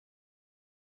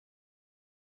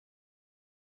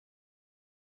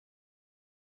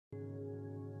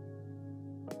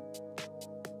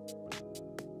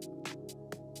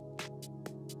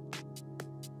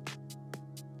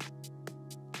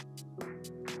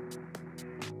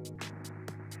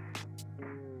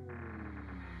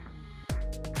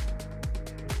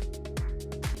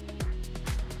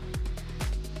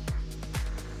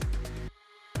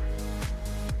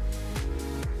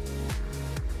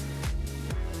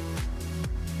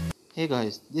Hey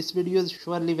guys, this video is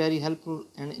surely very helpful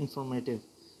and informative.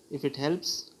 If it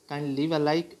helps, kindly leave a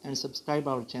like and subscribe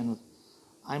our channel.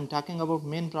 I am talking about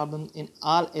main problems in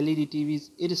all LED TVs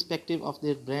irrespective of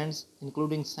their brands,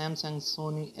 including Samsung,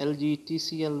 Sony, LG,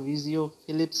 TCL, Vizio,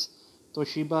 Philips,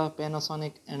 Toshiba,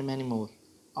 Panasonic and many more.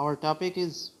 Our topic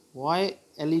is why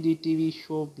LED TV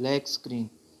show black screen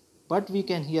but we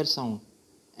can hear sound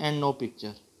and no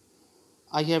picture.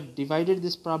 I have divided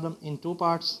this problem in two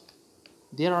parts.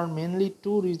 There are mainly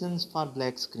two reasons for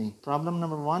black screen. Problem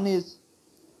number one is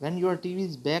when your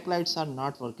TV's backlights are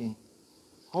not working.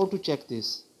 How to check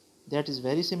this? That is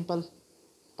very simple.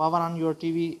 Power on your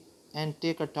TV and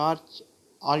take a torch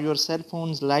or your cell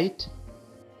phone's light.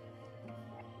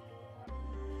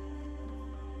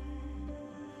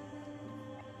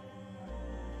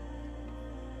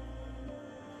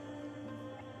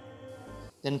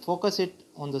 Then focus it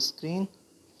on the screen.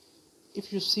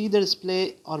 If you see the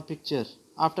display or picture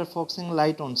after focusing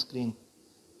light on screen,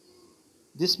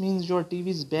 this means your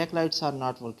TV's backlights are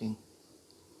not working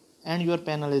and your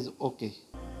panel is okay.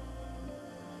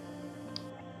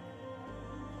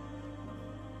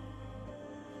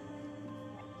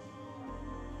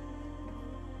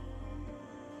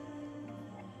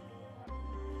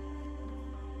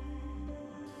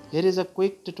 Here is a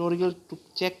quick tutorial to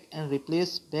check and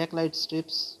replace backlight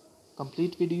strips.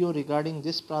 Complete video regarding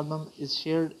this problem is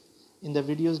shared in the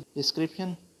video's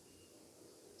description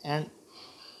and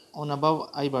on above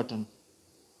I button.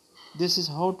 This is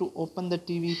how to open the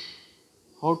TV,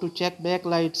 how to check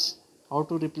backlights, how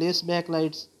to replace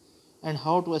backlights and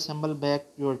how to assemble back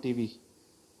your TV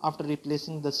after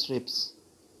replacing the strips.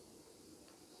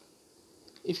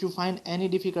 If you find any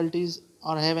difficulties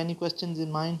or have any questions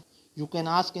in mind, you can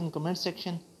ask in comment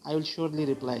section. I will surely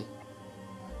reply.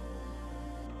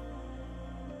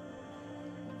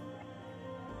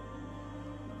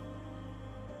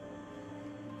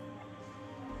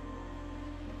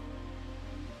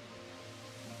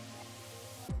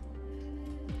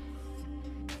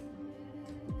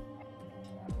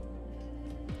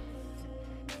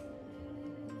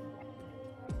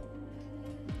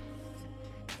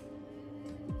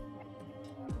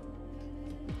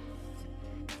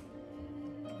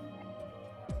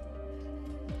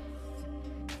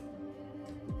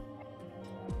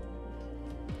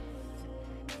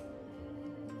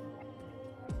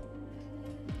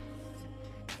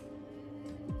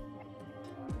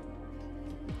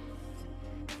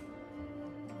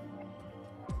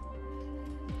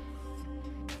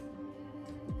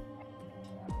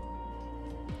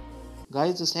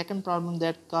 Guys, the second problem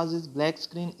that causes black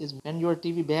screen is when your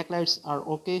TV backlights are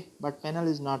okay but panel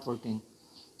is not working.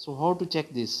 So how to check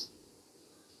this?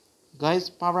 Guys,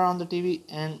 power on the TV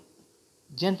and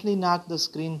gently knock the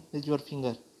screen with your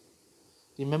finger.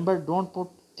 Remember, don't put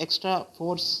extra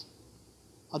force,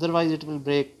 otherwise it will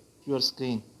break your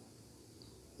screen.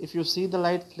 If you see the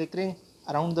light flickering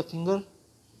around the finger,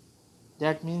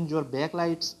 that means your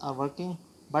backlights are working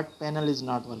but panel is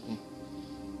not working.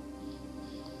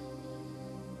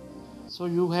 So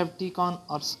you have T-con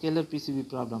or scalar PCB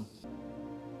problem.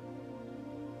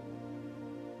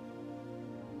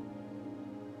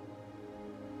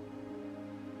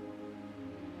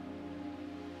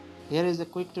 Here is a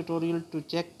quick tutorial to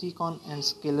check T-con and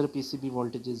scalar PCB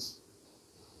voltages.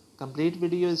 Complete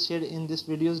video is shared in this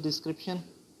video's description.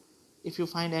 If you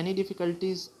find any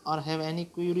difficulties or have any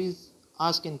queries,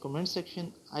 ask in comment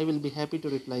section. I will be happy to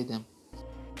reply them.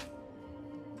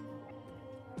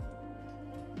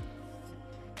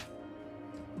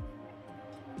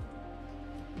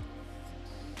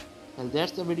 Well,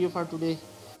 that's the video for today.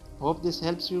 Hope this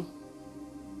helps you.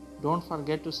 Don't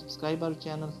forget to subscribe our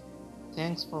channel.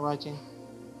 Thanks for watching.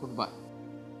 Goodbye.